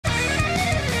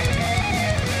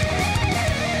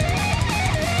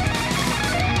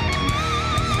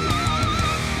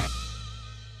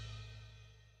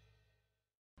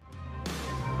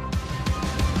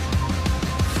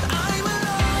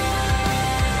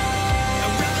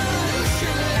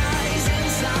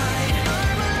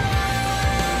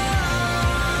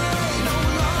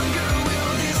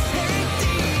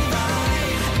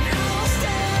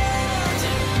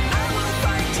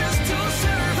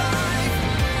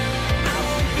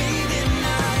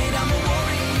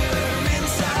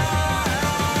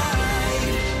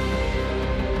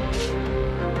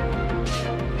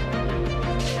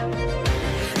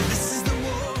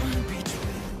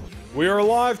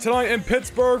live tonight in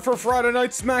Pittsburgh for Friday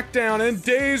Night SmackDown, and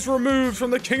days removed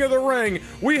from the King of the Ring,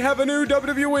 we have a new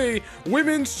WWE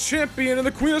Women's Champion in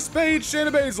the Queen of Spades, Shayna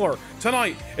Baszler.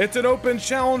 Tonight, it's an open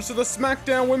challenge to the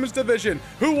SmackDown Women's Division,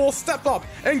 who will step up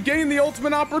and gain the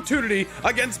ultimate opportunity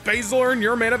against Baszler in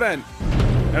your main event.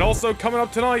 And also coming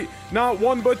up tonight, not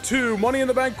one but two Money in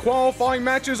the Bank qualifying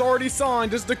matches already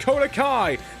signed as Dakota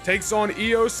Kai takes on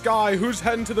Io Sky, who's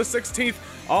heading to the 16th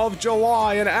of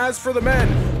July. And as for the men,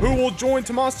 who will join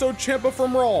Tommaso Ciampa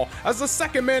from Raw as the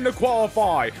second man to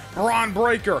qualify, Braun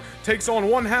Breaker takes on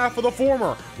one half of the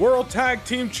former World Tag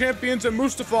Team Champions and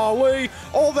Mustafa Ali.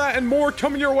 All that and more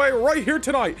coming your way right here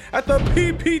tonight at the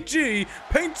PPG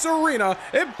Paints Arena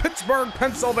in Pittsburgh,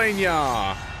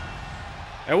 Pennsylvania.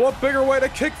 And what bigger way to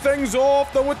kick things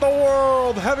off than with the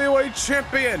World Heavyweight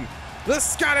Champion, the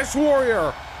Scottish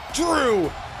Warrior,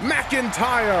 Drew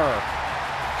McIntyre.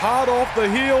 Hot off the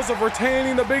heels of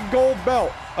retaining the big gold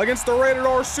belt against the Rated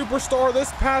R Superstar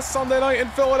this past Sunday night in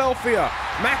Philadelphia,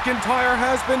 McIntyre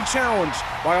has been challenged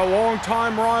by a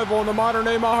longtime rival in the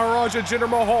modern-day Maharaja Jinder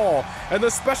Mahal. And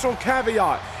the special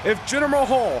caveat, if Jinder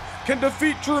Mahal can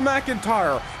defeat Drew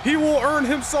McIntyre, he will earn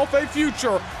himself a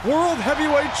future World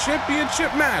Heavyweight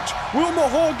Championship match. Will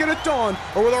Mahal get it done,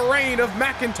 or will the reign of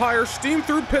McIntyre steam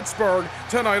through Pittsburgh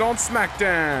tonight on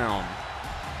SmackDown?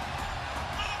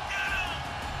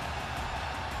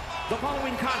 The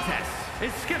following contest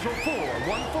is scheduled for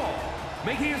one fall.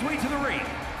 Making his way to the ring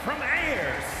from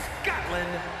Ayr, Scotland,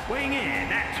 weighing in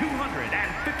at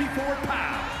 254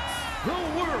 pounds, the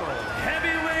World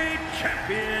Heavyweight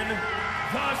Champion,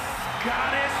 the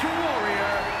Scottish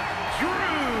Warrior,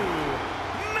 Drew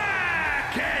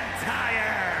McIntyre.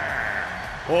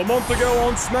 Well, a month ago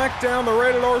on SmackDown, the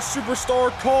Rated R Superstar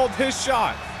called his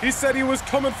shot. He said he was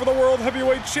coming for the World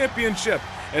Heavyweight Championship.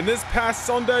 And this past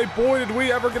Sunday, boy, did we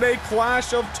ever get a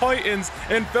clash of titans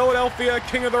in Philadelphia,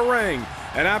 King of the Ring.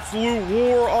 An absolute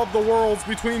war of the worlds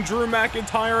between Drew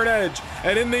McIntyre and Edge.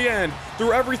 And in the end,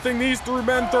 through everything these three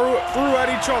men threw at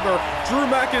each other, Drew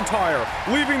McIntyre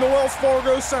leaving the Wells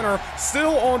Fargo Center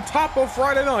still on top of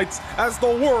Friday nights as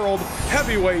the World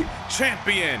Heavyweight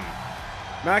Champion.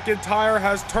 McIntyre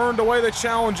has turned away the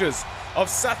challenges of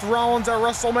Seth Rollins at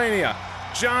WrestleMania,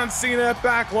 John Cena at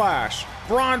Backlash,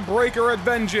 Braun Breaker at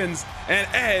Vengeance, and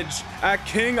Edge at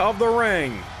King of the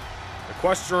Ring. The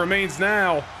question remains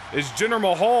now, is Jinder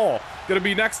Mahal going to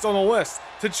be next on the list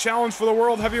to challenge for the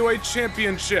World Heavyweight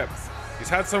Championship? He's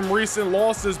had some recent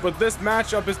losses, but this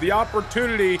matchup is the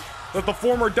opportunity that the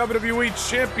former WWE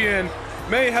Champion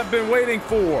may have been waiting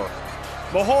for.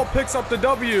 Mahal picks up the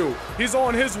W. He's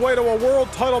on his way to a world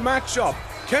title matchup.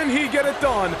 Can he get it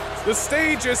done? The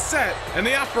stage is set, and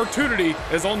the opportunity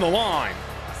is on the line.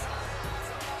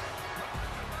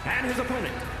 And his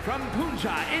opponent from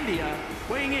Punjab, India,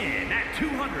 weighing in at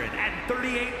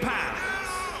 238 pounds,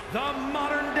 the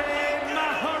modern-day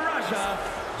Maharaja,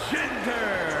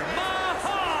 Jinder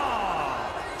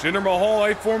Mahal. Jinder Mahal,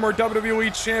 a former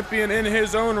WWE champion in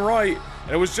his own right.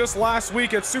 And it was just last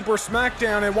week at Super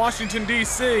SmackDown in Washington,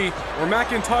 D.C., where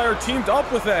McIntyre teamed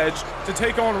up with Edge to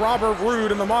take on Robert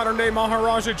Roode and the modern-day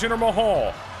Maharaja Jinder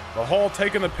Mahal. Mahal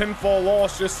taking the pinfall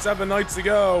loss just 7 nights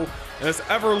ago, and this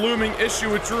ever-looming issue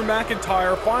with Drew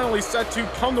McIntyre finally set to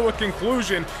come to a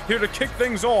conclusion here to kick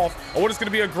things off on what is going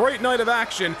to be a great night of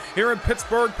action here in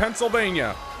Pittsburgh,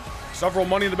 Pennsylvania. Several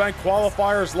Money in the Bank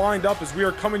qualifiers lined up as we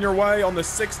are coming your way on the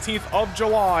 16th of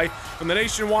July from the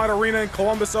Nationwide Arena in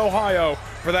Columbus, Ohio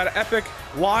for that epic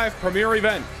live premiere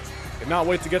event. Cannot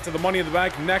wait to get to the Money in the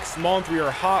Bank next month. We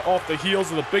are hot off the heels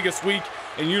of the biggest week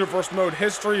in Universe Mode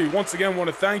history. We once again want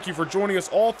to thank you for joining us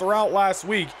all throughout last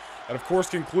week. And of course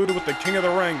concluded with the King of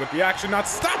the Ring, with the action not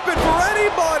stopping for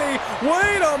anybody.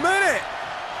 Wait a minute.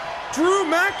 Drew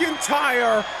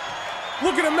McIntyre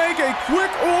looking to make a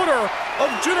quick order of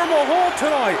Jinder Mahal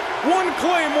tonight. One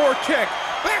Claymore kick,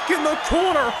 back in the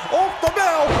corner, off the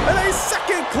bell, and a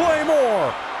second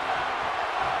Claymore.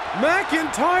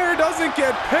 McIntyre doesn't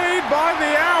get paid by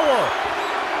the hour.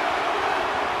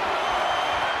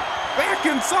 Back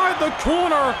inside the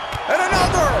corner, and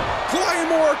another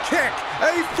Claymore kick.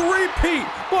 A three-peat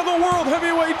by the World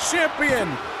Heavyweight Champion.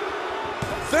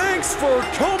 Thanks for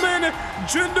coming,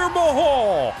 Jinder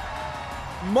Mahal.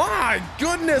 My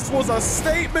goodness, was a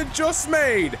statement just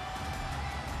made.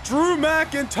 Drew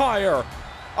McIntyre.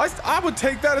 I would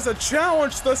take that as a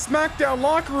challenge to the SmackDown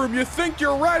locker room. You think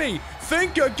you're ready?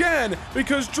 Think again,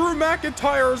 because Drew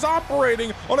McIntyre is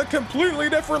operating on a completely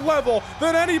different level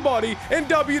than anybody in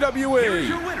WWE. Here's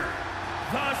your winner,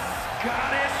 the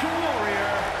Scottish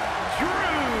Warrior,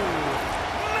 Drew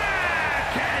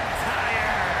McIntyre.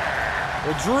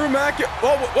 Well, Drew McIntyre.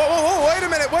 Whoa,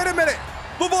 wait a minute.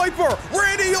 the Viper,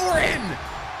 Randy Orton!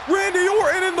 Randy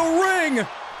Orton in the ring!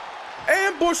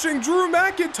 Ambushing Drew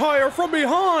McIntyre from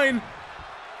behind!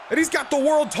 And he's got the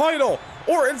world title!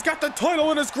 Orton's got the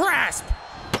title in his grasp!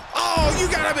 Oh,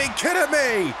 you gotta be kidding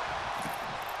me!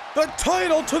 The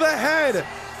title to the head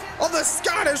of the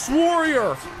Scottish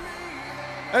Warrior!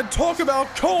 And talk about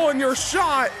calling your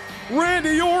shot!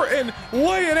 Randy Orton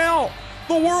laying out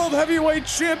the World Heavyweight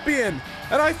Champion!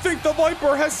 And I think the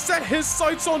Viper has set his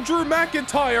sights on Drew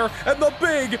McIntyre and the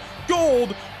big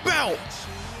gold belt!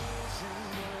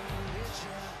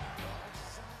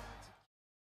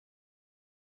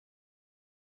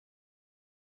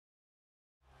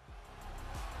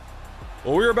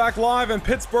 Well, we are back live in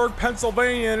Pittsburgh,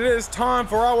 Pennsylvania, and it is time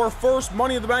for our first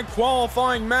Money in the Bank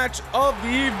qualifying match of the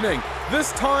evening.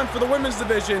 This time for the women's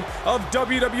division of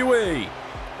WWE.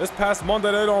 This past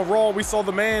Monday night on Raw, we saw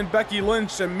the Man, Becky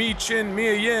Lynch, and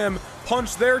Mia Yim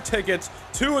punch their tickets.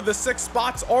 2 of the 6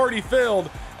 spots already filled,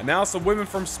 and now some women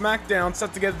from SmackDown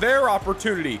set to get their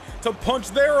opportunity to punch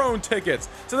their own tickets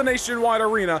to the Nationwide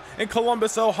Arena in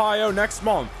Columbus, Ohio next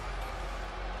month.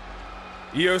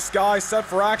 Io Sky set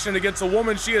for action against a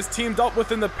woman she has teamed up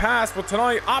with in the past, but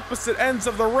tonight, opposite ends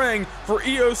of the ring for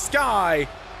Io Sky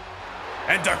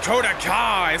and Dakota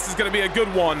Kai. This is going to be a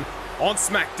good one on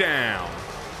SmackDown.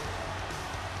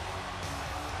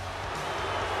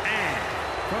 And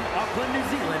from Auckland, New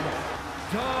Zealand,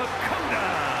 Dakota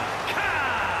Kai.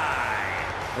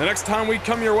 The next time we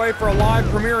come your way for a live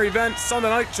premiere event, Sunday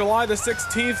night, July the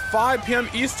 16th, 5 p.m.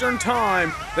 Eastern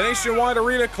Time, the Nationwide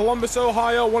Arena, Columbus,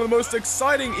 Ohio, one of the most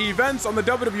exciting events on the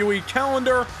WWE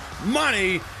calendar,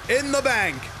 Money in the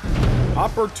Bank.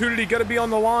 Opportunity going to be on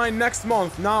the line next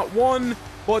month, not 1,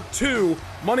 but 2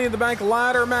 Money in the Bank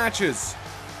ladder matches.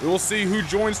 We will see who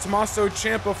joins Tommaso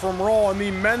Ciampa from Raw on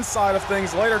the men's side of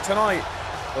things later tonight.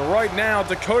 But right now,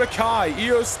 Dakota Kai,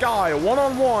 Io Sky,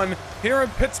 one-on-one here in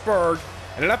Pittsburgh,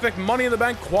 and an epic Money in the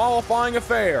Bank qualifying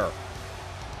affair.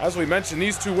 As we mentioned,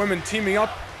 these 2 women teaming up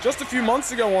just a few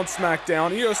months ago on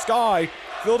SmackDown. Io Sky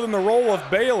filled in the role of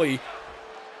Bayley,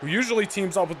 who usually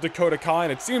teams up with Dakota Kai,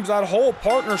 and it seems that whole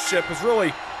partnership has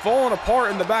really fallen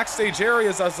apart in the backstage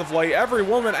areas as of late. Every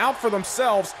woman out for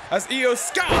themselves as Io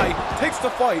Sky takes the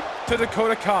fight to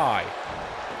Dakota Kai.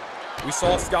 We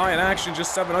saw Sky in action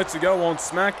just 7 nights ago on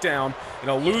SmackDown in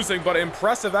a losing but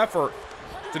impressive effort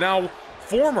to now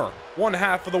former one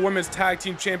half of the women's tag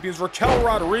team champions Raquel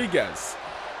Rodriguez.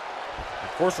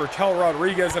 Of course, Raquel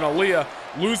Rodriguez and Aaliyah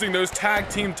losing those tag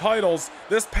team titles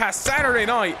this past Saturday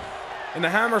night in the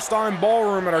Hammerstein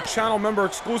Ballroom at our channel member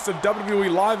exclusive WWE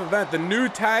live event, the new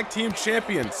tag team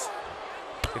champions.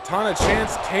 Katana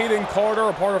Chance, Kaden Carter,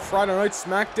 a part of Friday Night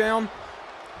SmackDown,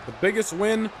 the biggest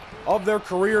win of their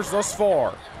careers thus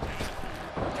far.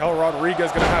 Raquel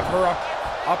Rodriguez going to have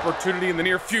her opportunity in the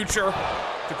near future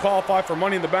to qualify for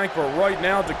Money in the Bank, but right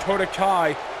now Dakota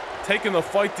Kai taking the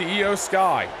fight to Io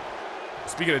Sky.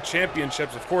 Speaking of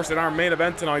championships, of course, in our main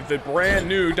event tonight, the brand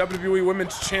new WWE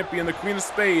Women's Champion, the Queen of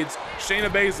Spades, Shayna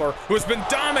Baszler, who has been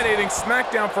dominating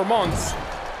SmackDown for months,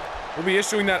 will be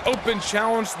issuing that open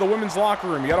challenge to the women's locker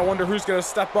room. You gotta wonder who's gonna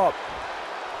step up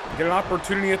and get an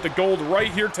opportunity at the gold right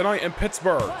here tonight in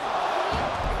Pittsburgh.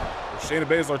 Shayna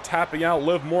Baszler tapping out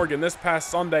Liv Morgan this past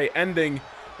Sunday, ending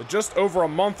the just over a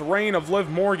month reign of Liv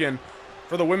Morgan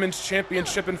for the Women's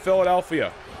Championship in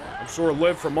Philadelphia. I'm sure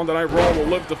Liv from Monday Night Raw will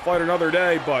live to fight another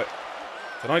day, but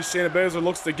tonight Shayna Baszler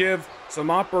looks to give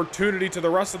some opportunity to the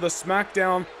rest of the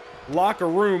SmackDown locker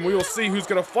room. We will see who's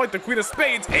going to fight the Queen of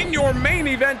Spades in your main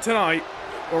event tonight.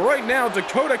 But right now,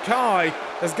 Dakota Kai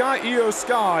has got Io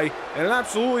Sky in an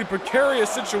absolutely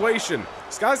precarious situation.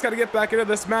 Sky's got to get back into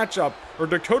this matchup, or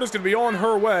Dakota's going to be on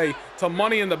her way to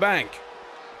Money in the Bank.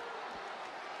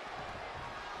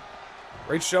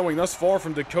 Great showing thus far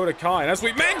from Dakota Kai. And as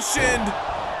we mentioned,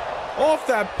 off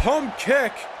that pump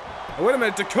kick. And wait a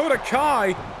minute, Dakota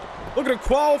Kai looking to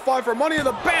qualify for Money in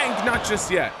the Bank. Not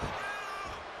just yet.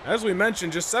 As we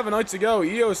mentioned just 7 nights ago,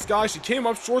 Io Sky, she came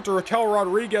up short to Raquel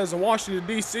Rodriguez in Washington,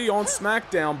 D.C. on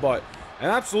SmackDown, but an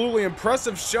absolutely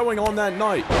impressive showing on that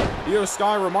night. Io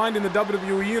Sky reminding the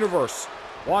WWE Universe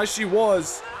why she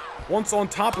was once on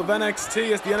top of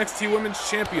NXT as the NXT Women's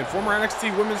Champion, former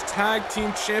NXT Women's Tag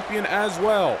Team Champion as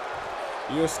well.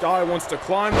 Io Sky wants to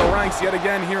climb the ranks yet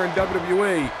again here in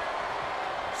WWE.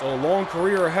 So a long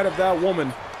career ahead of that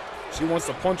woman. She wants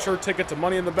to punch her ticket to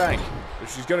Money in the Bank.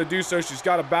 If she's going to do so, she's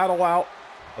got to battle out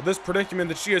of this predicament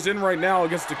that she is in right now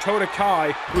against Dakota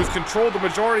Kai, who's controlled the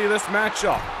majority of this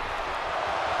matchup.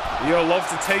 Io loves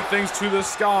to take things to the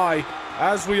sky,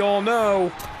 as we all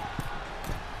know.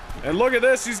 And look at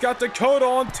this, he's got Dakota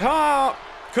on top.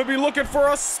 Could be looking for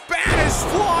a Spanish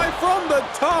fly from the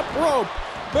top rope.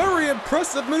 Very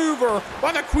impressive maneuver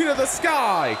by the Queen of the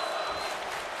Sky.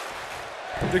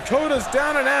 Dakota's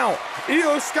down and out.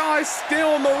 Io Sky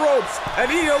scaling the ropes,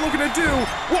 and Io looking to do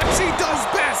what she does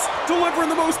best, delivering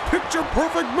the most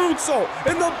picture-perfect moonsault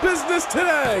in the business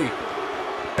today.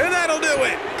 And that'll do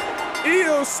it.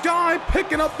 Io Sky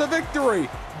picking up the victory,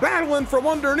 battling from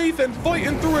underneath and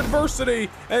fighting through adversity,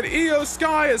 and Io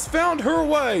Sky has found her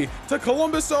way to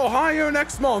Columbus, Ohio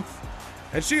next month.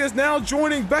 And she is now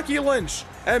joining Becky Lynch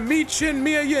and Michin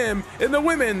Mia Yim in the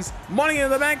women's Money in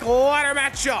the Bank ladder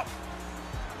matchup.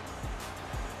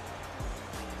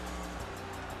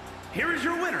 Here is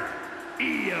your winner,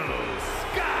 Io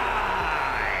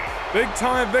Sky. Big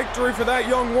time victory for that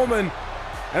young woman.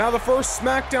 And now the first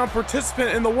SmackDown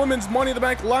participant in the women's Money in the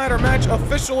Bank ladder match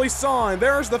officially signed.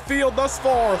 There's the field thus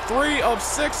far. 3 of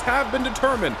 6 have been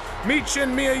determined.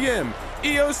 Michin Mia Yim,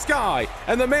 Io Sky,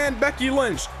 and the man Becky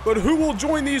Lynch. But who will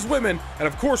join these women? And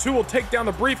of course, who will take down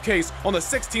the briefcase on the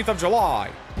 16th of July?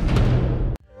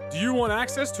 Do you want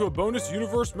access to a bonus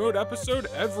Universe Mode episode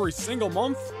every single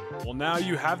month? Well, now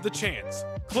you have the chance.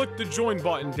 Click the join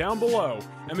button down below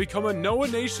and become a Noah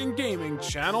Nation Gaming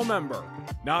channel member.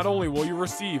 Not only will you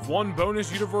receive one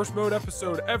bonus Universe Mode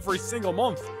episode every single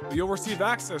month, but you'll receive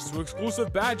access to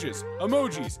exclusive badges,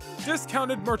 emojis,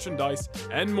 discounted merchandise,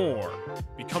 and more.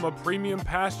 Become a Premium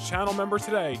Pass channel member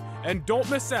today and don't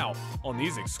miss out on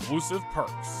these exclusive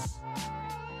perks.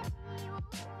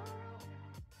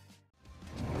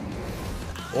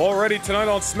 Already tonight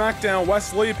on SmackDown,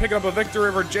 Wes Lee picking up a victory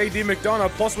over JD McDonough,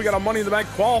 plus we got a Money in the Bank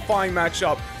qualifying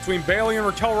matchup between Bayley and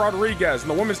Raquel Rodriguez, and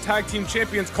the women's tag team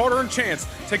champions Carter and Chance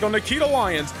take on Nikita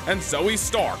Lyons and Zoe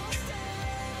Stark.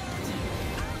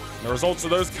 The results of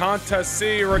those contests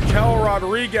see Raquel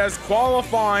Rodriguez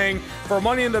qualifying for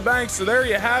Money in the Bank, so there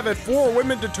you have it. 4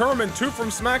 women determined, 2 from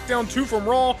SmackDown, 2 from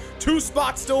Raw, 2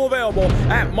 spots still available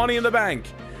at Money in the Bank.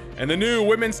 And the new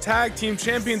women's tag team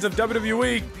champions of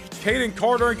WWE, Kaden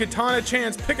Carter and Katana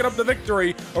Chance, picking up the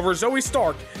victory over Zoe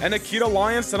Stark and Nikita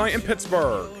Lyons tonight in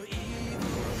Pittsburgh.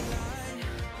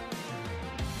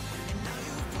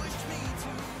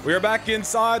 We are back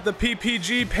inside the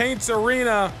PPG Paints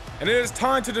Arena, and it is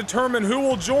time to determine who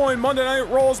will join Monday Night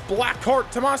Raw's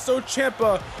Blackheart Tommaso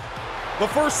Ciampa, the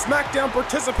first SmackDown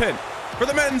participant for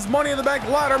the men's Money in the Bank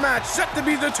ladder match, set to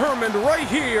be determined right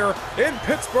here in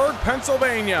Pittsburgh,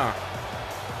 Pennsylvania.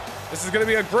 This is going to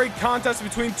be a great contest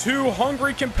between 2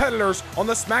 hungry competitors on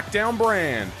the SmackDown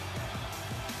brand.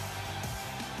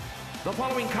 The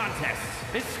following contest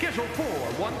is scheduled for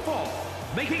one fall,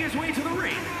 making his way to the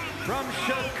ring from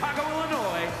Chicago,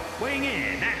 Illinois, weighing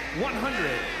in at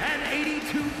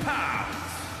 182 pounds,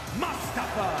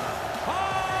 Mustafa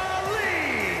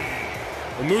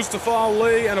Ali! Mustafa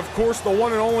Ali, and of course the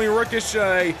one and only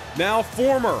Ricochet, now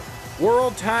former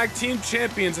World Tag Team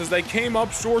Champions, as they came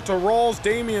up short to Raw's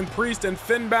Damian Priest and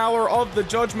Finn Balor of the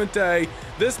Judgment Day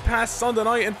this past Sunday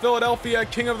night in Philadelphia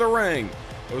at King of the Ring.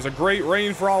 It was a great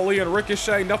reign for Ali and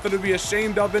Ricochet, nothing to be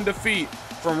ashamed of in defeat.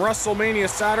 From WrestleMania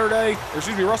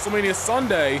WrestleMania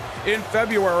Sunday in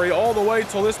February all the way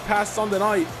till this past Sunday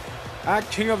night at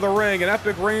King of the Ring. An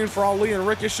epic reign for Ali and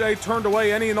Ricochet, turned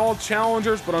away any and all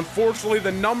challengers, but unfortunately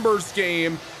the numbers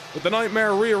game with the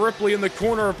Nightmare Rhea Ripley in the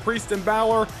corner of Priest and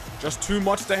Balor, just too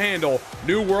much to handle.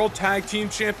 New World Tag Team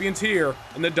Champions here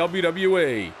in the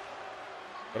WWE.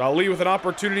 But Ali with an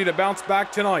opportunity to bounce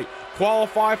back tonight,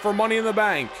 qualify for Money in the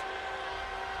Bank.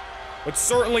 But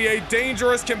certainly a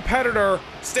dangerous competitor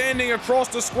standing across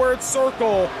the squared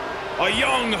circle. A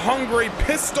young, hungry,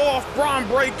 pissed off Bron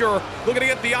Breakker looking to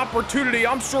get the opportunity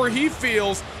I'm sure he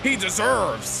feels he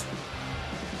deserves.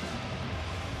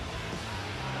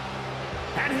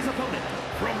 And his opponent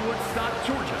from Woodstock,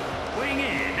 Georgia, weighing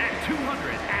in at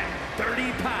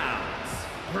 230 pounds,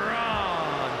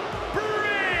 Bron Breakker.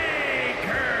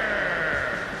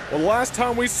 Well, the last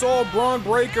time we saw Bron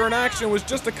Breakker in action was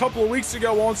just a couple of weeks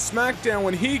ago on SmackDown,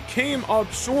 when he came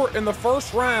up short in the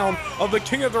first round of the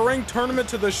King of the Ring tournament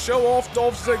to the show-off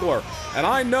Dolph Ziggler. And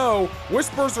I know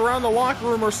whispers around the locker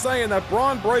room are saying that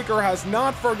Bron Breakker has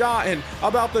not forgotten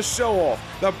about the show-off.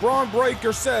 That Bron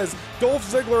Breakker says Dolph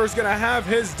Ziggler is going to have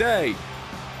his day.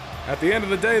 At the end of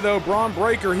the day, though, Bron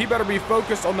Breakker, he better be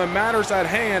focused on the matters at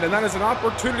hand, and that is an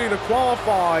opportunity to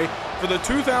qualify for the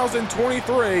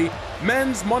 2023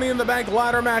 Men's Money in the Bank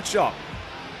ladder matchup.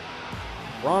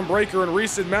 Bron Breakker in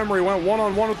recent memory went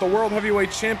one-on-one with the World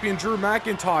Heavyweight Champion Drew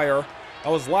McIntyre. That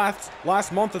was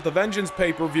last month at the Vengeance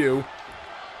pay-per-view.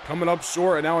 Coming up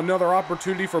short, and now another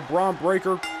opportunity for Bron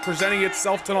Breakker presenting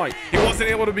itself tonight. He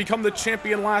wasn't able to become the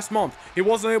champion last month. He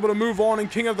wasn't able to move on in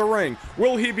King of the Ring.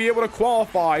 Will he be able to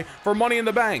qualify for Money in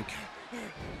the Bank?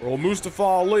 Or will Mustafa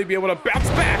Ali be able to bounce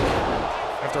back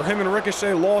after him and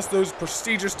Ricochet lost those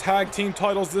prestigious tag team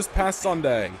titles this past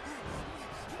Sunday.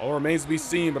 All remains to be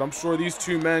seen, but I'm sure these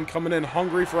two men coming in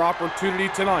hungry for opportunity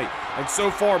tonight. And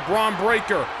so far, Bron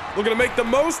Breakker looking to make the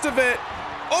most of it.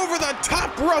 Over the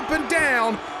top rope and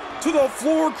down to the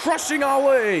floor, crushing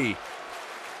Ali.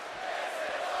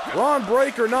 Bron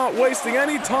Breakker not wasting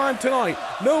any time tonight.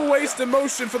 No wasted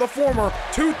motion for the former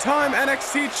two-time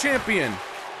NXT champion.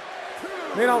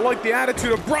 May not like the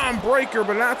attitude of Bron Breakker,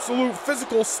 but an absolute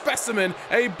physical specimen,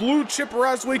 a blue chipper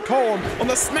as we call him, on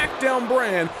the SmackDown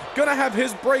brand. Gonna have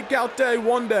his breakout day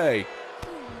one day.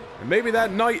 And maybe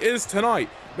that night is tonight.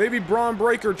 Maybe Bron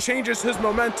Breakker changes his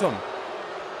momentum.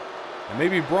 And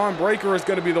maybe Bron Breakker is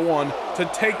gonna be the one to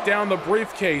take down the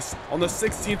briefcase on the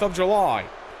 16th of July.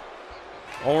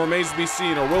 All remains to be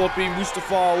seen, or will it be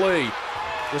Mustafa Ali?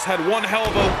 Just had one hell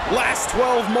of a last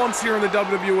 12 months here in the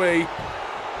WWE.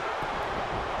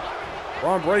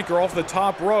 Bron Breakker off the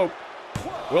top rope.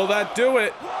 Will that do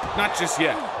it? Not just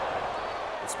yet.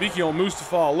 Speaking on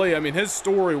Mustafa Ali, I mean, his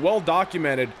story well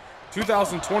documented.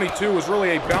 2022 was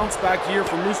really a bounce back year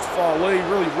for Mustafa Ali,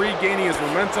 really regaining his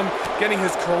momentum, getting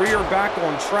his career back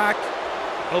on track.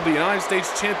 Held the United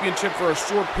States Championship for a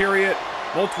short period.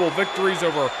 Multiple victories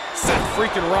over Seth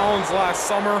freaking Rollins last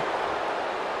summer.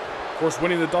 Of course,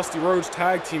 winning the Dusty Rhodes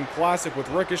Tag Team Classic with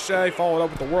Ricochet, followed up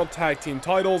with the World Tag Team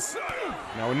titles.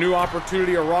 Now a new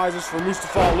opportunity arises for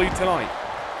Mustafa Ali tonight.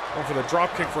 Going for the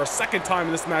dropkick for a second time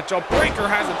in this matchup. Breakker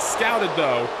has it scouted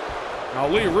though. Now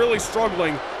Ali really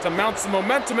struggling to mount some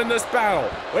momentum in this battle.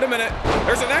 Wait a minute,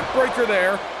 there's a neck breaker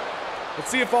there. Let's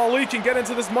see if Ali can get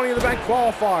into this Money in the Bank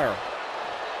qualifier.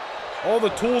 All the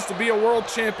tools to be a world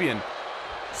champion.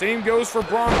 Same goes for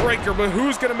Bron Breakker, but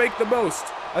who's going to make the most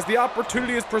as the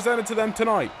opportunity is presented to them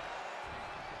tonight?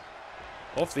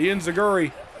 Off the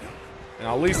Enziguri. And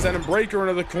Ali sending Breakker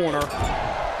into the corner.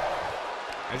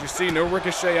 As you see, no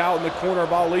Ricochet out in the corner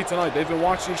of Ali tonight. They've been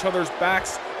watching each other's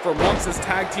backs for months as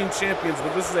tag team champions,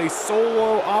 but this is a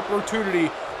solo opportunity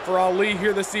for Ali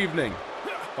here this evening.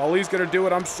 If Ali's going to do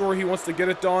it, I'm sure he wants to get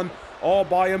it done all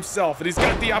by himself. And he's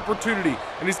got the opportunity,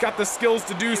 and he's got the skills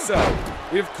to do so.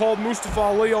 We have called Mustafa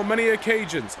Ali on many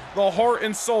occasions the heart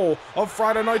and soul of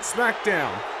Friday Night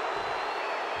SmackDown.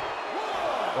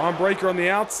 Bron Breakker on the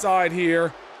outside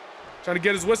here, trying to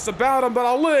get his wits about him, but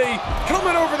Ali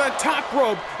coming over that top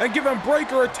rope and giving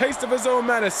Breakker a taste of his own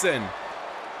medicine.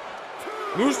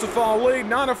 Mustafa Ali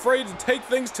not afraid to take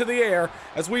things to the air,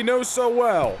 as we know so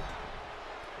well.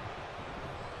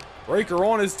 Breakker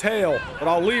on his tail, but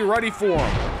Ali ready for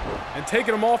him. And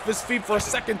taking him off his feet for a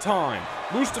second time.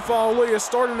 Mustafa Ali is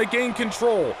starting to gain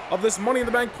control of this Money in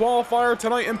the Bank qualifier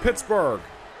tonight in Pittsburgh.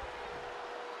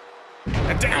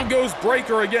 And down goes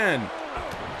Breakker again.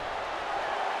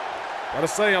 Gotta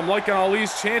say, I'm liking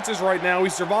Ali's chances right now. He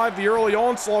survived the early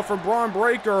onslaught from Bron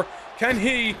Breakker. Can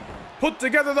he put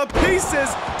together the pieces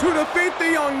to defeat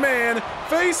the young man?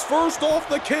 Face first off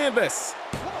the canvas.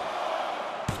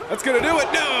 That's gonna do it.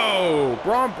 No!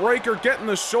 Bron Breakker getting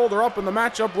the shoulder up and the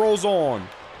matchup rolls on.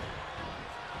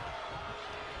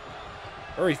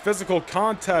 Very physical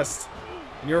contest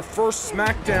in your first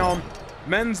SmackDown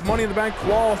Men's Money in the Bank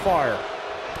qualifier.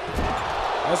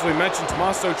 As we mentioned,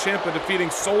 Tommaso Ciampa defeating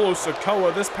Solo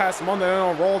Sikoa this past Monday night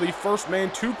on Raw, the first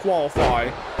man to qualify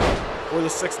for the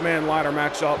six-man ladder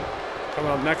matchup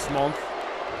coming up next month.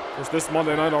 Of course, this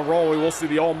Monday night on Raw, we will see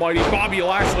the almighty Bobby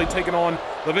Lashley taking on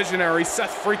the visionary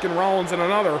Seth freaking Rollins in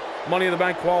another Money in the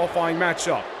Bank qualifying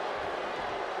matchup.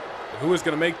 Who is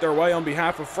going to make their way on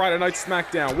behalf of Friday Night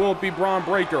SmackDown? Will it be Bron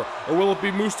Breakker or will it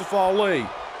be Mustafa Ali?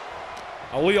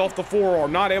 Ali off the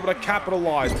forearm, not able to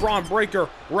capitalize. Bron Breakker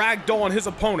ragdolling his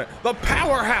opponent. The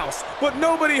powerhouse, but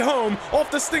nobody home off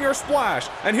the Stinger Splash.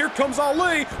 And here comes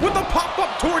Ali with the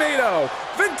pop-up tornado.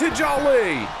 Vintage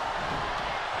Ali.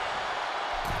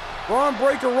 Bron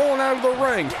Breakker rolling out of the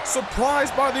ring.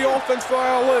 Surprised by the offense by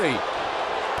Ali.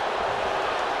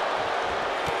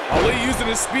 Ali using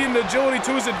his speed and agility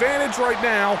to his advantage right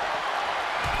now.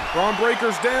 Bron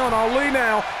Breakker's down. Ali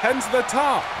now heading to the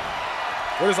top.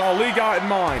 What has Ali got in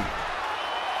mind?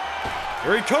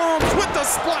 Here he comes with the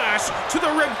splash to the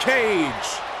rib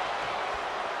cage.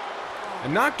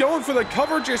 And not going for the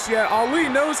cover just yet. Ali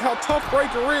knows how tough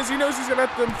Breakker is. He knows he's going to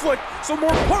have to inflict some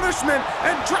more punishment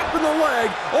and dropping the leg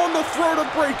on the throat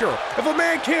of Breakker. If a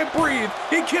man can't breathe,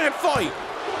 he can't fight.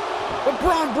 But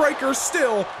Bron Breakker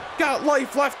still got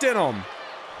life left in him.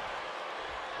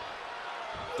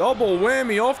 Double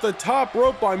whammy off the top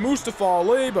rope by Mustafa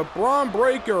Ali, but Bron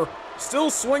Breakker still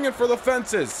swinging for the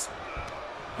fences.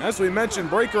 As we mentioned,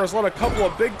 Breakker has let a couple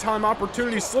of big-time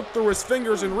opportunities slip through his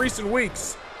fingers in recent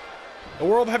weeks. The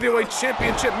World Heavyweight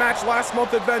Championship match last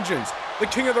month at Vengeance. the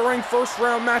King of the Ring first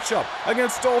round matchup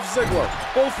against Dolph Ziggler.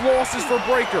 Both losses for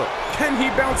Breakker. Can he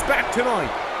bounce back tonight?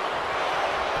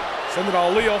 Sending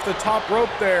Ali off the top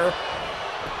rope there.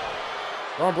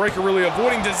 Braun Breakker really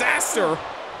avoiding disaster.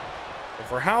 But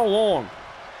for how long?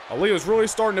 Ali was really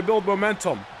starting to build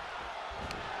momentum.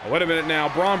 Oh, wait a minute now.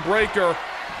 Braun Breakker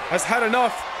has had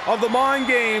enough of the mind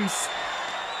games.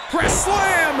 Press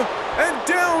slam! And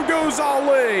down goes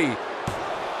Ali.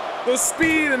 The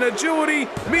speed and agility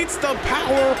meets the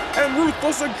power and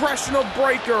ruthless aggression of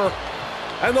Breakker.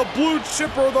 And the blue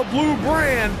chipper, the blue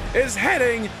brand, is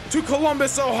heading to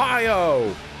Columbus,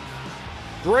 Ohio.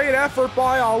 Great effort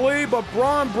by Ali, but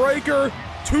Braun Breakker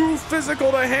too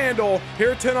physical to handle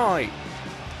here tonight.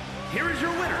 Here is your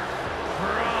winner,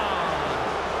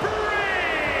 Braun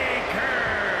Breakker.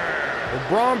 Well,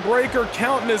 Braun Breakker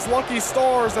counting his lucky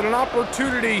stars that an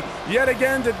opportunity yet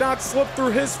again did not slip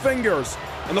through his fingers.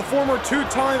 And the former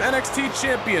two-time NXT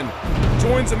champion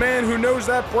joins a man who knows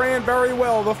that brand very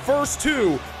well. The first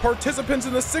two participants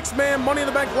in the six-man Money in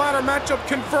the Bank ladder matchup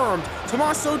confirmed.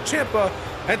 Tommaso Ciampa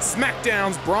and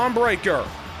SmackDown's Braun Breakker.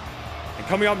 And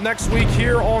coming up next week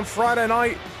here on Friday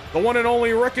night, the one and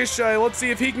only Ricochet. Let's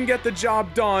see if he can get the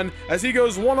job done as he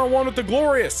goes one-on-one with the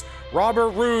glorious Robert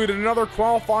Roode in another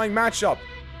qualifying matchup.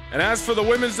 And as for the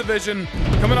women's division,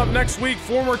 coming up next week,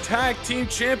 former tag team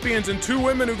champions and two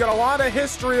women who got a lot of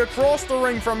history across the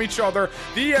ring from each other,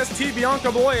 the EST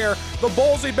Bianca Belair, the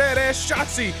ballsy badass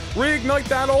Shotzi, reignite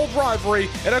that old rivalry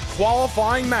in a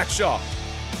qualifying matchup.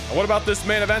 And what about this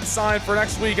main event sign for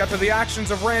next week after the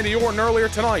actions of Randy Orton earlier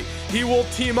tonight? He will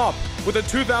team up with the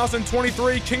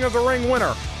 2023 King of the Ring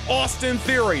winner, Austin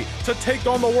Theory, to take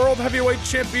on the World Heavyweight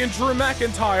Champion Drew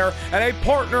McIntyre and a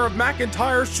partner of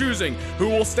McIntyre's choosing who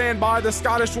will stand by the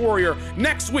Scottish Warrior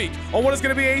next week on what is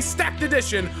going to be a stacked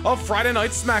edition of Friday Night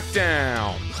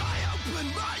SmackDown.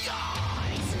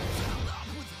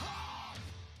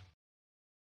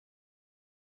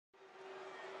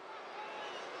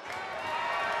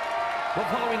 The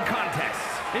following contest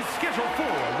is scheduled for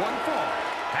one fall.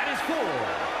 That is for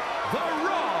the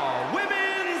Raw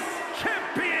Women's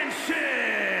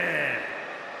Championship.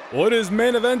 Well, it is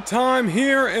main event time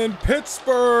here in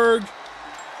Pittsburgh.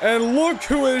 And look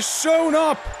who has shown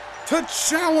up to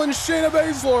challenge Shayna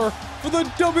Baszler for the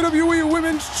WWE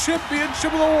Women's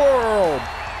Championship of the World.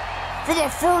 For the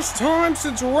first time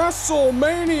since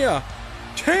WrestleMania,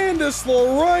 Candice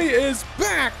LeRae is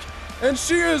back. And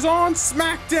she is on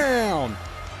SmackDown.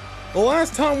 The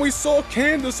last time we saw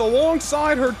Candice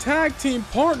alongside her tag team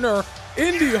partner,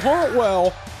 Indy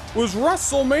Hartwell, was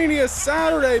WrestleMania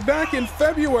Saturday back in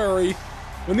February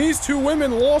when these two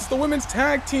women lost the Women's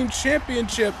Tag Team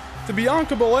Championship to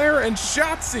Bianca Belair and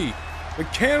Shotzi. But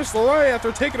Candice LeRae,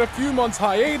 after taking a few months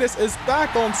hiatus, is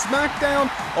back on SmackDown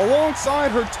alongside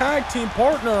her tag team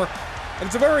partner. And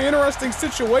it's a very interesting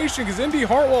situation because Indy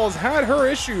Hartwell has had her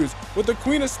issues with the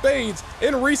Queen of Spades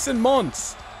in recent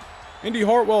months. Indy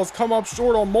Hartwell has come up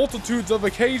short on multitudes of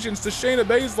occasions to Shayna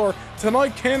Baszler.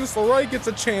 Tonight, Candice LeRae gets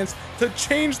a chance to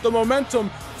change the momentum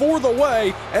for the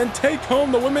way and take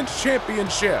home the Women's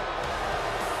Championship.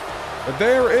 But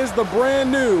there is the brand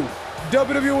new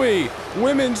WWE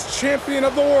Women's Champion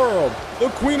of the World, the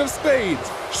Queen of Spades,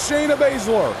 Shayna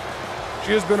Baszler.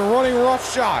 She has been running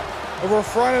roughshod over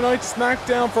Friday Night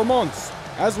SmackDown for months.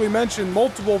 As we mentioned,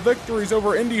 multiple victories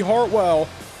over Indy Hartwell.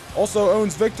 Also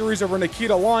owns victories over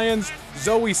Nikita Lyons,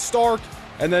 Zoe Stark,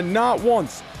 and then not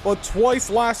once, but twice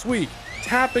last week,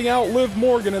 tapping out Liv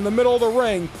Morgan in the middle of the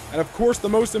ring. And of course, the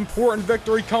most important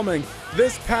victory coming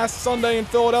this past Sunday in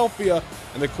Philadelphia,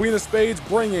 and the Queen of Spades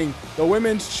bringing the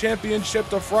Women's Championship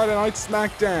to Friday Night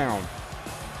SmackDown.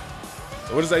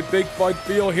 So it is a big fight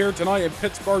feel here tonight in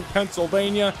Pittsburgh,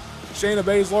 Pennsylvania. Shayna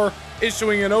Baszler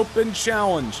issuing an open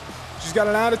challenge. She's got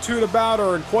an attitude about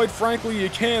her, and quite frankly, you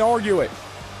can't argue it.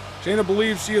 Shayna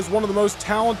believes she is one of the most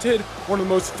talented, one of the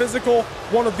most physical,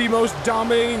 one of the most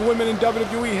dominating women in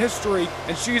WWE history,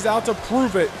 and she's out to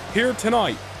prove it here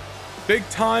tonight. Big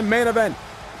time main event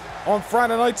on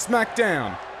Friday Night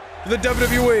SmackDown for the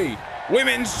WWE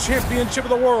Women's Championship of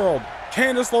the World.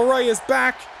 Candice LeRae is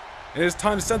back, and it is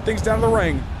time to send things down to the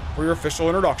ring for your official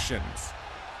introductions.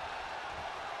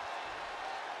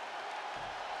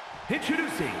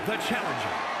 Introducing the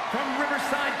challenger from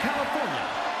Riverside, California,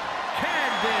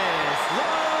 Candice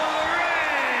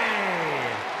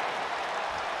LeRae.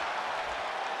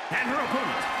 And her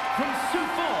opponent from Sioux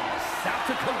Falls, South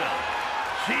Dakota,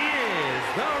 she is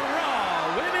the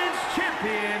Raw Women's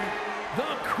Champion,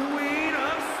 the Queen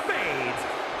of Spades,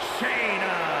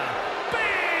 Shayna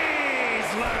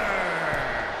Baszler.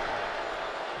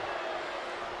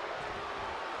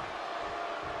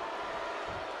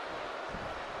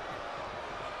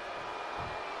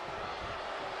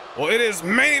 it is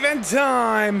main event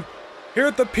time here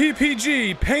at the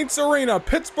PPG Paints Arena,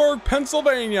 Pittsburgh,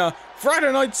 Pennsylvania.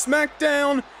 Friday Night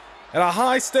SmackDown at a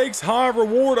high-stakes,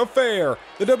 high-reward affair.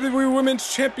 The WWE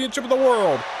Women's Championship of the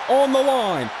World on the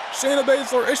line. Shayna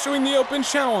Baszler issuing the open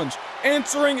challenge.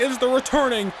 Answering is the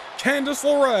returning Candice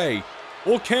LeRae.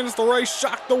 Will Candice LeRae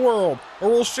shock the world, or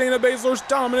will Shayna Baszler's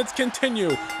dominance continue?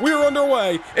 We are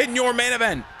underway in your main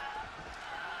event.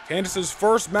 Candice's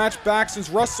first match back since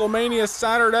WrestleMania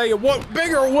Saturday, and what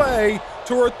bigger way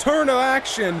to return to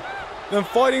action than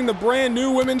fighting the brand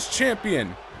new Women's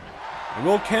Champion? And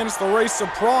will Candice LeRae's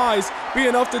surprise be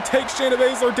enough to take Shayna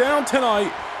Baszler down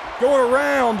tonight? Going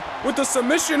around with the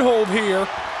submission hold here.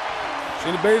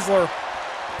 Shayna Baszler,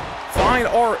 fine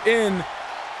art in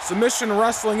submission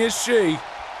wrestling is she.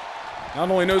 Not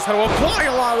only knows how to apply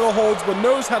a lot of the holds, but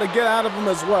knows how to get out of them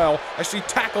as well as she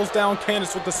tackles down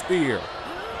Candice with the spear.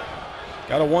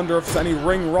 Gotta wonder if any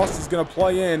ring rust is gonna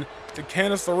play in to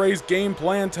Candice LeRae's game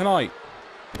plan tonight.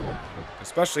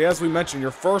 Especially as we mentioned,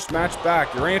 your first match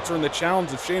back, you're answering the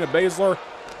challenge of Shayna Baszler.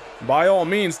 By all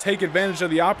means, take advantage of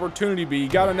the opportunity, but you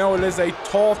gotta know it is a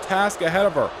tall task ahead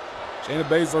of her. Shayna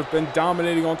Baszler's been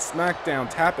dominating on SmackDown,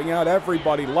 tapping out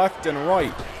everybody left and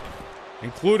right,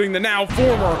 including the now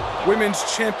former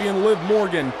Women's Champion Liv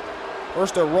Morgan.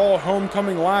 First at Raw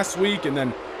Homecoming last week, and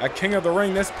then at King of the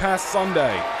Ring this past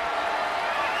Sunday.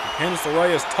 Candice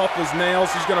LeRae is tough as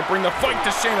nails. She's gonna bring the fight to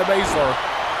Shayna Baszler,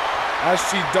 as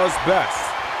she does best.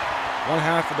 One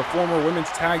half of the former Women's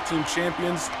Tag Team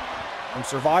Champions from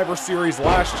Survivor Series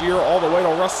last year all the way to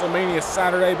WrestleMania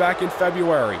Saturday back in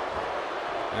February.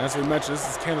 And as we mentioned, this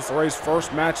is Candice LeRae's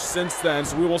first match since then,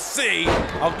 so we will see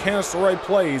how Candice LeRae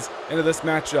plays into this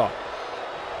matchup.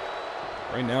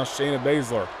 Right now, Shayna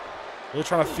Baszler will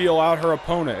try to feel out her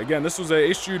opponent. Again, this was an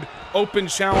issued open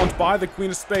challenge by the Queen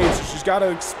of Spades, so she's got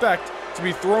to expect to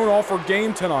be thrown off her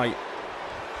game tonight.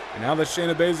 And now that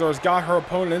Shayna Baszler has got her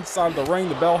opponent inside of the ring,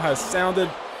 the bell has sounded.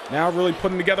 Now really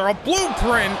putting together a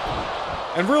blueprint.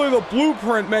 And really the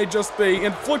blueprint may just be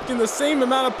inflicting the same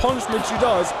amount of punishment she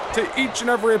does to each and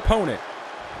every opponent.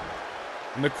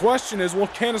 And the question is, will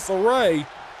Candice LeRae,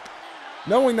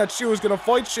 knowing that she was going to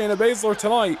fight Shayna Baszler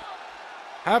tonight,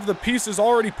 have the pieces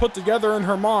already put together in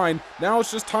her mind? Now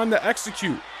it's just time to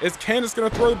execute. Is Candice going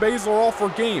to throw Baszler off her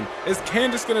game? Is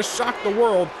Candice going to shock the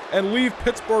world and leave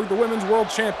Pittsburgh the Women's World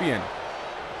Champion?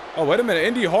 Oh, wait a minute.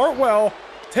 Indy Hartwell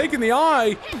taking the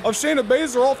eye of Shayna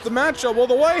Baszler off the matchup. Well,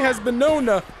 the way has been known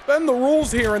to bend the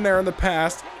rules here and there in the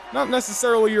past. Not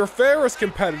necessarily your fairest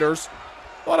competitors,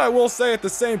 but I will say at the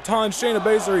same time, Shayna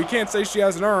Baszler, you can't say she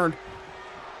hasn't earned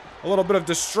a little bit of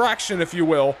distraction, if you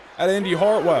will, at Indy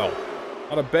Hartwell.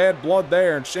 A lot of bad blood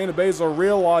there, and Shayna Baszler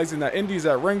realizing that Indy's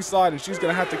at ringside and she's going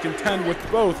to have to contend with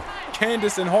both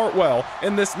Candice and Hartwell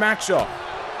in this matchup.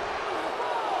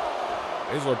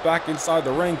 Baszler back inside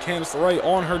the ring. Candice LeRae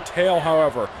on her tail,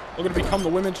 however, looking to become the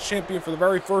Women's Champion for the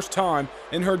very first time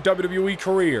in her WWE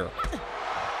career.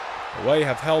 LeRae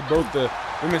have held both the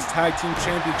Women's Tag Team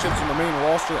Championships on the main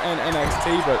roster and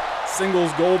NXT, but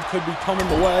singles gold could be coming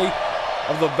the way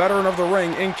of the veteran of the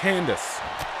ring in Candice.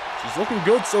 She's looking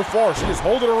good so far. She is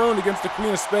holding her own against the Queen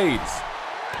of Spades.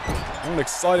 What an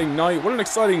exciting night. What an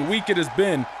exciting week it has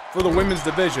been for the women's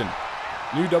division.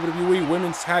 New WWE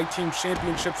Women's Tag Team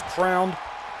Championships crowned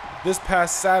this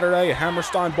past Saturday at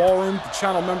Hammerstein Ballroom, the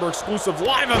channel member exclusive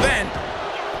live event.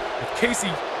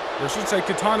 With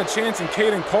Katana Chance and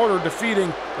Kaden Carter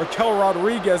defeating Raquel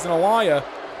Rodriguez and Aliyah.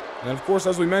 And of course,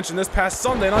 as we mentioned, this past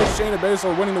Sunday night, Shayna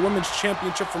Baszler winning the Women's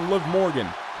Championship from Liv Morgan.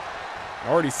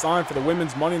 Already signed for the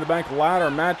Women's Money in the Bank ladder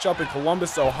matchup in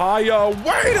Columbus, Ohio.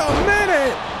 Wait a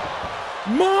minute!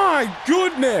 My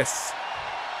goodness!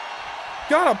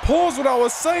 Gotta pause what I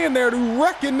was saying there to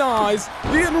recognize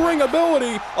the in-ring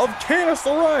ability of Candice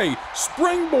LeRae.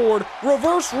 Springboard,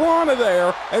 reverse Rana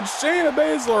there, and Shayna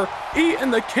Baszler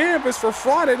eating the canvas for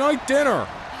Friday night dinner.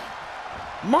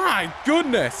 My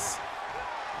goodness!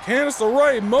 Candice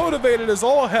LeRae motivated as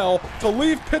all hell to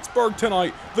leave Pittsburgh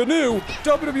tonight, the new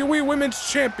WWE Women's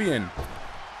Champion.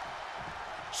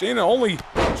 Shayna, only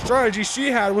strategy she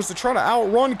had was to try to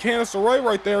outrun Candice LeRae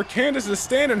right there. Candice is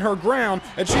standing her ground,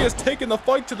 and she has taken the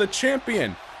fight to the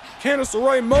champion. Candice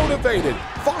LeRae motivated,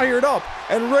 fired up,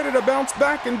 and ready to bounce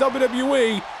back in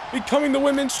WWE, becoming the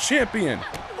Women's Champion.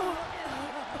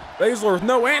 Baszler with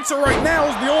no answer right now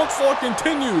as the onslaught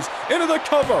continues into the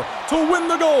cover to win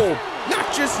the gold.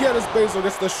 Not just yet as Baszler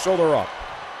gets the shoulder up.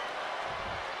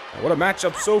 Now, what a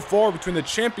matchup so far between the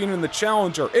champion and the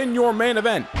challenger in your main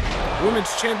event.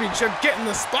 Women's Championship getting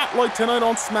the spotlight tonight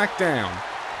on SmackDown.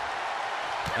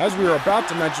 As we were about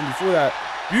to mention before that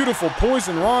beautiful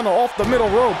poison Rana off the middle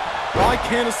rope by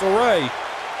Candice LeRae.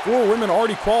 4 women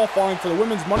already qualifying for the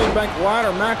Women's Money in the Bank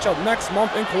ladder matchup next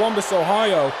month in Columbus,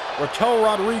 Ohio. Raquel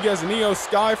Rodriguez and Io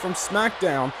Sky from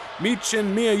SmackDown,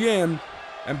 Michin Mia Yim,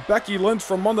 and Becky Lynch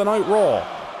from Monday Night Raw.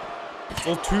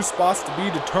 Still 2 spots to be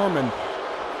determined.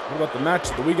 What about the match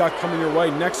that we got coming your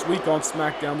way next week on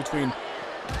SmackDown between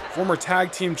former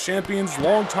tag team champions,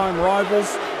 longtime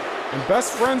rivals, and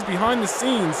best friends behind the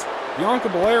scenes, Bianca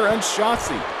Belair and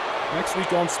Shotzi. Next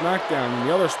week on SmackDown, and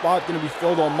the other spot going to be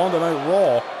filled on Monday Night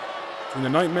Raw between the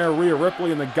Nightmare Rhea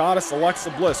Ripley and the Goddess Alexa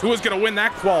Bliss. Who is going to win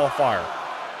that qualifier?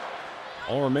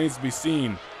 All remains to be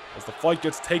seen as the fight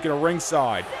gets taken to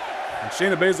ringside. And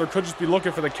Shayna Baszler could just be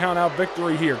looking for the count-out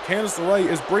victory here. Candice LeRae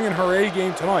is bringing her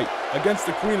A-game tonight against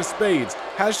the Queen of Spades.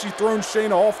 Has she thrown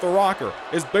Shayna off the rocker?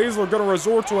 Is Baszler going to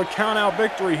resort to a count-out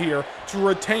victory here to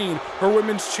retain her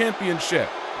Women's Championship?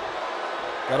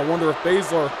 Gotta wonder if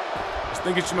Baszler is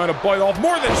thinking she might have bite off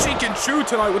more than she can chew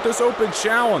tonight with this open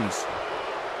challenge.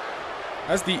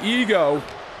 As the ego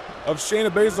of Shayna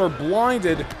Baszler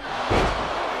blinded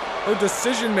her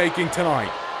decision-making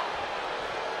tonight.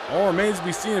 All remains to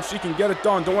be seen if she can get it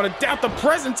done. Don't want to doubt the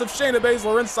presence of Shayna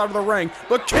Baszler inside of the ring,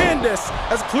 but Candice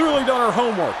has clearly done her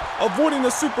homework, avoiding the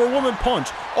Superwoman punch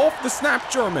off the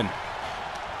snap German.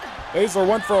 Baszler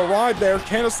went for a ride there.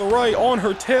 Candice LeRae on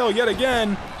her tail yet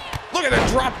again. Look at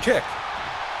the drop kick.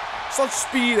 Such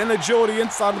speed and agility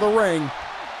inside of the ring.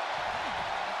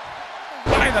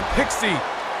 By the pixie,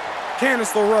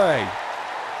 Candice LeRae.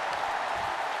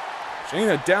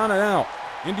 Shayna down and out.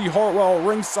 Indy Hartwell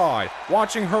ringside,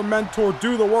 watching her mentor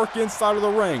do the work inside of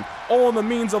the ring, all in the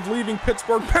means of leaving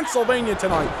Pittsburgh, Pennsylvania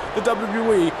tonight, the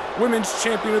WWE Women's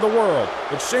Champion of the World.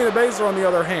 But Shayna Baszler, on the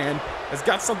other hand, has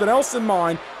got something else in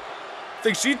mind. I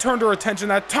think she turned her attention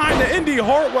that time to Indy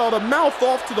Hartwell to mouth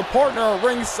off to the partner at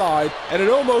ringside, and it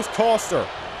almost cost her.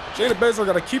 Shayna Baszler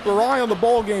got to keep her eye on the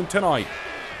ball game tonight.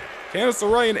 Candice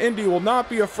LeRae and Indy will not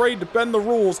be afraid to bend the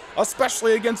rules,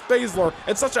 especially against Baszler.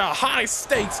 It's such a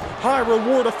high-stakes,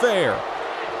 high-reward affair.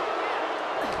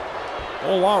 A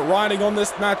whole lot riding on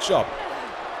this matchup.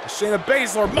 Shayna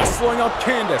Baszler muscling up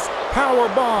Candice. Power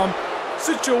bomb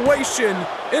situation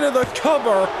into the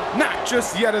cover. Not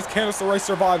just yet as Candice LeRae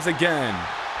survives again.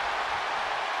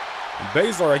 And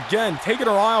Baszler again taking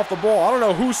her eye off the ball. I don't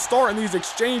know who's starting these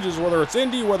exchanges, whether it's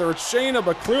Indy, whether it's Shayna,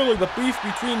 but clearly the beef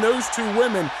between those 2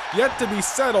 women yet to be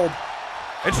settled.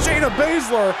 And Shayna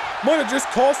Baszler might have just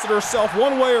costed herself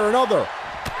one way or another.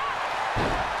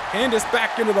 Candice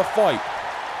back into the fight.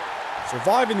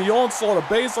 Surviving the onslaught of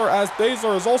Baszler, as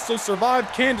Baszler has also survived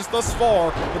Candice thus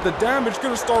far, but the damage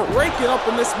going to start raking up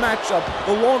in this matchup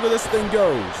the longer this thing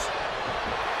goes.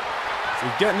 As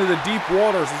we get into the deep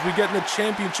waters, as we get into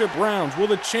championship rounds, will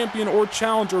the champion or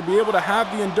challenger be able to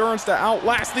have the endurance to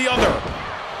outlast the other?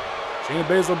 Shayna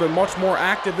Baszler been much more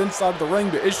active inside the ring,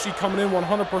 but is she coming in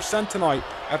 100% tonight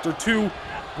after 2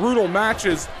 brutal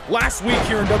matches last week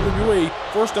here in WWE?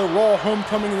 First a Raw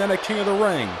Homecoming and then a King of the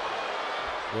Ring.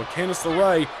 Well, Candice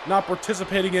LeRae not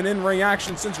participating in in-ring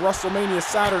action since WrestleMania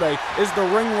Saturday. Is the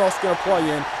ring rust going to play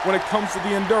in when it comes to the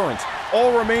endurance?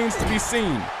 All remains to be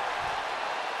seen.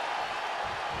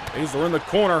 Baszler in the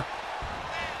corner.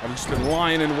 I've just been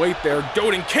lying in wait there,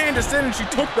 goading Candice in, and she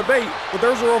took the bait, but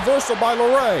there's a reversal by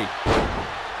LeRae.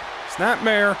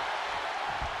 Snapmare.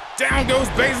 Down goes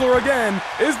Baszler again.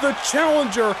 Is the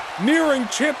challenger nearing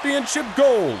championship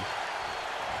gold?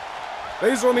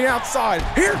 Baszler on the outside.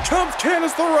 Here comes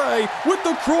Candice LeRae with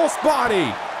the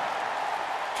crossbody.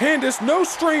 Candice, no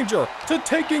stranger to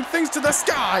taking things to the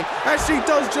sky, as she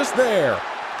does just there.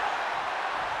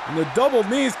 And the double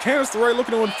knees, Candice LeRae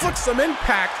looking to inflict some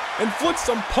impact, inflict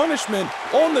some punishment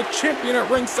on the champion at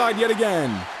ringside yet again.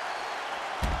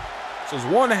 This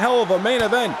is one hell of a main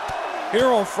event here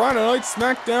on Friday Night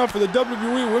SmackDown for the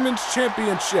WWE Women's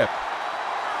Championship.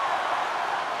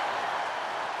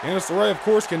 Candice LeRae, of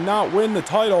course, cannot win the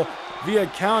title via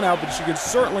countout, but she can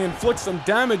certainly inflict some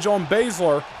damage on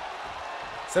Baszler,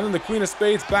 sending the Queen of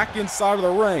Spades back inside of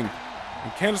the ring.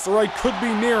 And Candice LeRae could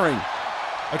be nearing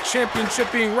a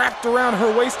championship being wrapped around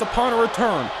her waist upon her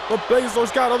return, but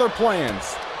Baszler's got other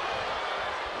plans.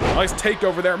 Nice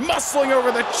takeover there, muscling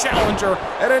over the challenger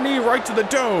at a knee right to the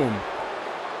dome.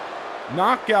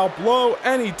 Knockout blow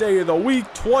any day of the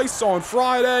week, twice on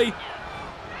Friday.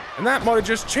 And that might have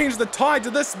just changed the tide to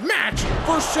this match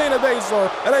for Shayna Baszler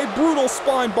at a brutal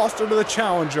spine buster to the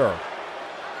challenger.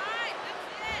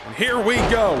 And here we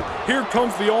go. Here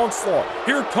comes the onslaught.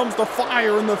 Here comes the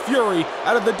fire and the fury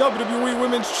out of the WWE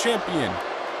Women's Champion.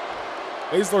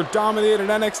 Baszler dominated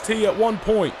NXT at one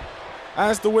point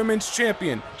as the Women's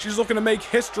Champion. She's looking to make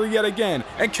history yet again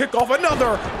and kick off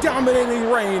another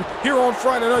dominating reign here on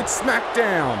Friday Night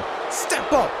SmackDown.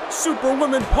 Step up,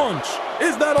 Superwoman punch.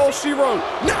 Is that all she wrote?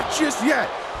 Not just yet.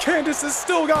 Candice has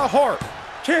still got heart.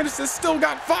 Candice has still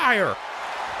got fire.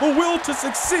 The will to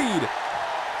succeed.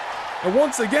 And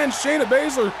once again, Shayna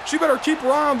Baszler, she better keep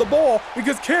her eye on the ball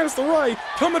because Candice LeRae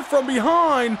coming from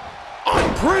behind,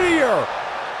 unprettier.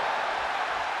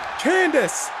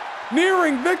 Candice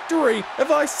nearing victory, if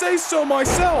I say so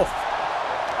myself.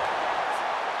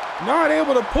 Not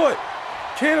able to put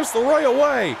Candice LeRae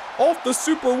away off the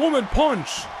Superwoman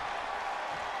punch.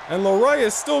 And LeRae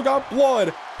has still got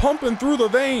blood pumping through the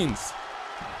veins.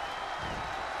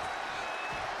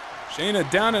 Shayna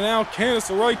down and out.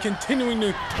 Candice LeRae continuing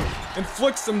to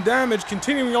inflict some damage,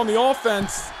 continuing on the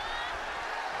offense.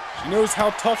 She knows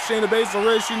how tough Shayna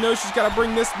Baszler is. She knows she's got to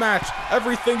bring this match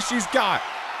everything she's got.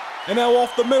 And now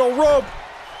off the middle rope,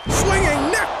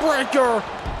 swinging neck breaker.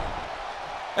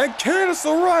 And Candice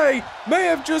LeRae may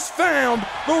have just found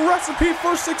the recipe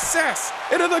for success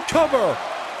into the cover.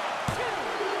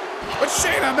 But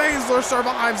Shayna Baszler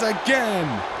survives again.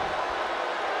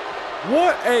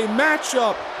 What a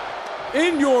matchup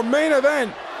in your main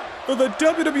event for the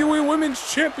WWE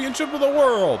Women's Championship of the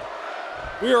World.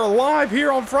 We are live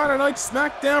here on Friday Night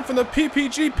SmackDown from the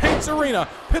PPG Paints Arena,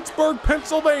 Pittsburgh,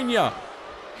 Pennsylvania.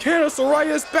 Candice LeRae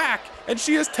is back, and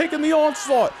she has taken the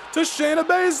onslaught to Shayna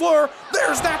Baszler.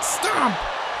 There's that stomp.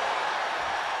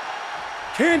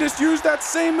 Candice used that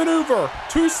same maneuver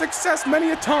to success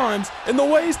many a times in the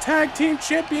Ways Tag Team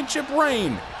Championship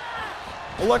reign.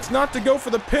 Elects not to go for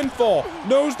the pinfall,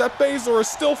 knows that Baszler is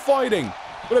still fighting,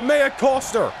 but it may have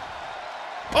cost her.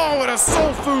 Oh, and a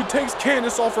soul food takes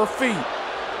Candice off her feet.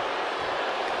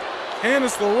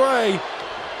 Candice LeRae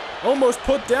almost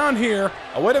put down here.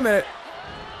 Oh, wait a minute.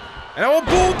 And now a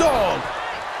bulldog.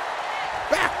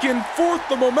 Back and forth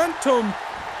the momentum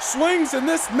swings in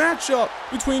this matchup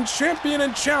between champion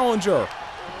and challenger.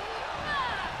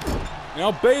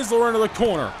 Now Baszler into the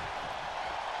corner.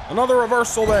 Another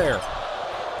reversal there.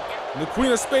 And the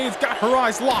Queen of Spades got her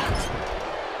eyes locked.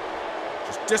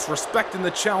 Just disrespecting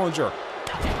the challenger.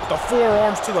 The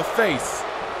forearms to the face.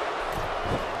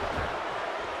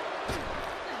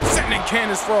 Sending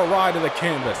Candice for a ride to the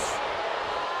canvas.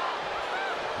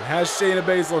 And has Shayna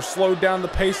Baszler slowed down the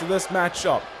pace of this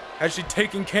matchup? Has she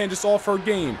taken Candice off her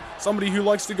game? Somebody who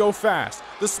likes to go fast.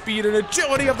 The speed and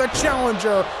agility of the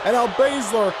challenger. And now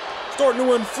Baszler starting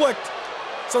to inflict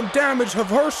some damage of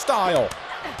her style.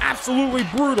 Absolutely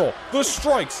brutal. The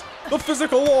strikes, the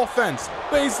physical offense.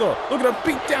 Baszler looking to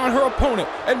beat down her opponent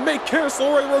and make Candice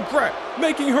LeRae regret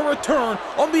making her return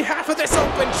on behalf of this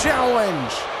open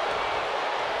challenge.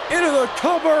 Into the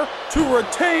cover to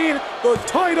retain the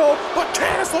title, but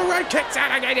Candice LeRae kicks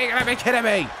out again. You gotta be kidding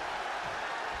me.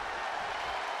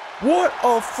 What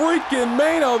a freaking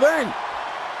main event.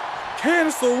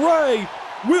 Candice LeRae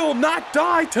will not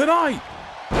die tonight.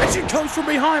 And she comes from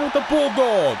behind with the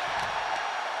bulldog.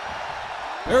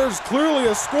 There's clearly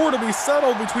a score to be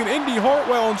settled between Indy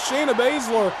Hartwell and Shayna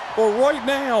Baszler, but right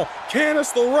now,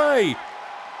 Candice LeRae,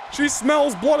 she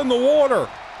smells blood in the water.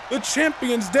 The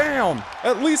champion's down,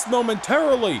 at least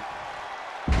momentarily.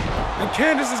 And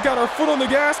Candice has got her foot on the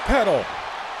gas pedal.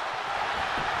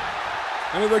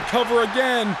 Into the cover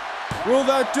again. Will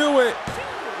that do it?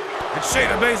 And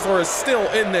Shayna Baszler is still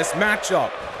in this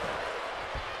matchup.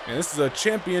 And this is a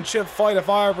championship fight if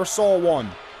I ever saw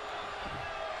one.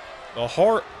 The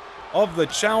heart of the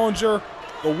challenger,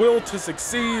 the will to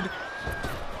succeed,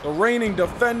 the reigning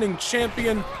defending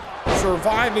champion,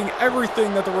 surviving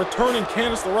everything that the returning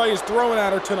Candice LeRae is throwing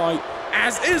at her tonight,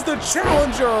 as is the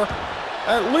challenger,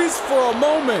 at least for a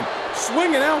moment,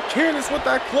 swinging out Candice with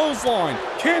that clothesline.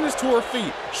 Candice to her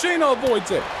feet. Shayna avoids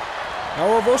it.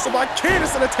 Now a reversal by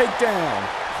Candice and a takedown.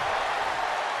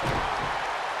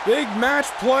 Big match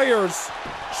players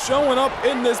showing up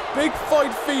in this big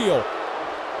fight field.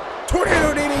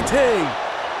 Tornado DDT.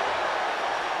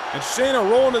 And Shayna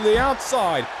rolling to the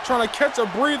outside, trying to catch a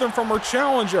breather from her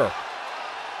challenger.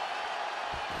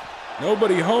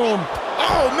 Nobody home.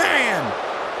 Oh, man!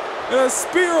 And a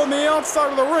spear on the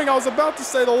outside of the ring. I was about to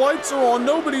say the lights are on.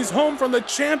 Nobody's home from the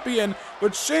champion,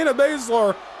 but Shayna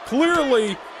Baszler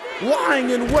clearly lying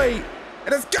in wait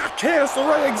and has got Candice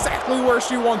LeRae exactly where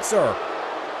she wants her.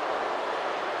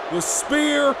 The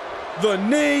spear, the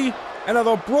knee, and now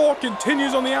the brawl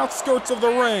continues on the outskirts of the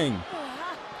ring.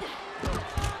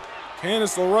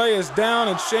 Candice LeRae is down,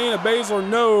 and Shayna Baszler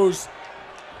knows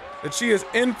that she is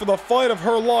in for the fight of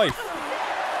her life.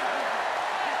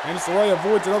 Candice LeRae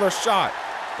avoids another shot,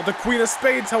 but the Queen of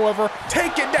Spades, however,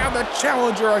 taking down the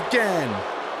challenger again.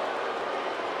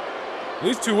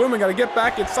 These two women got to get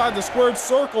back inside the squared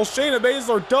circle. Shayna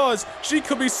Baszler does. She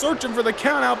could be searching for the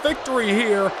count-out victory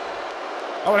here.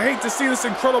 I would hate to see this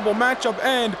incredible matchup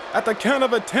end at the count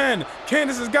of a 10.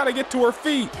 Candice has got to get to her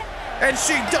feet. And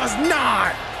she does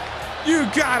not! You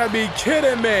gotta be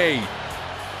kidding me!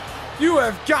 You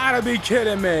have gotta be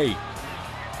kidding me!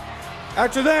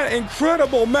 After that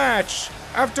incredible match,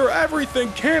 after everything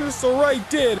Candice LeRae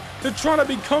did to try to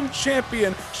become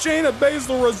champion, Shayna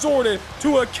Baszler resorted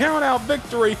to a count-out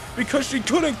victory because she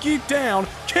couldn't keep down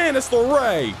Candice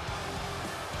LeRae.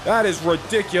 That is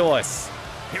ridiculous.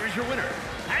 Here is your winner,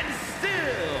 and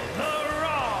still the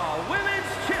Raw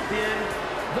Women's Champion,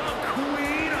 the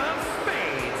Queen of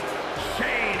Spades,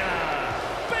 Shayna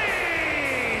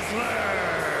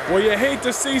Baszler. Well, you hate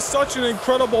to see such an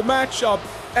incredible matchup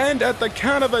end at the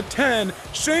count of a 10.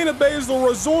 Shayna Baszler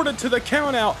resorted to the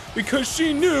countout because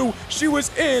she knew she was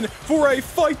in for a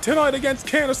fight tonight against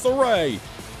Candice LeRae.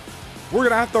 We're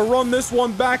gonna have to run this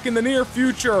one back in the near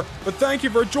future, but thank you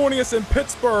for joining us in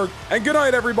Pittsburgh, and good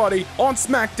night everybody on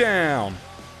SmackDown.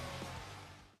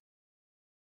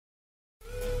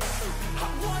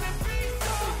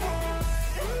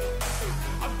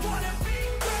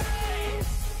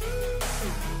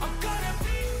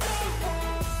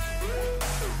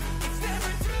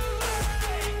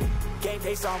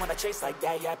 Face on when I chase like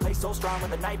that, yeah, I play so strong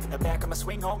with a knife in the back. I'ma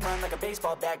swing home run like a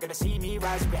baseball bat. Gonna see me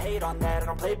rise, if you hate on that. I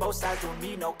don't play both sides, doing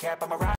me no cap, I'm a ride.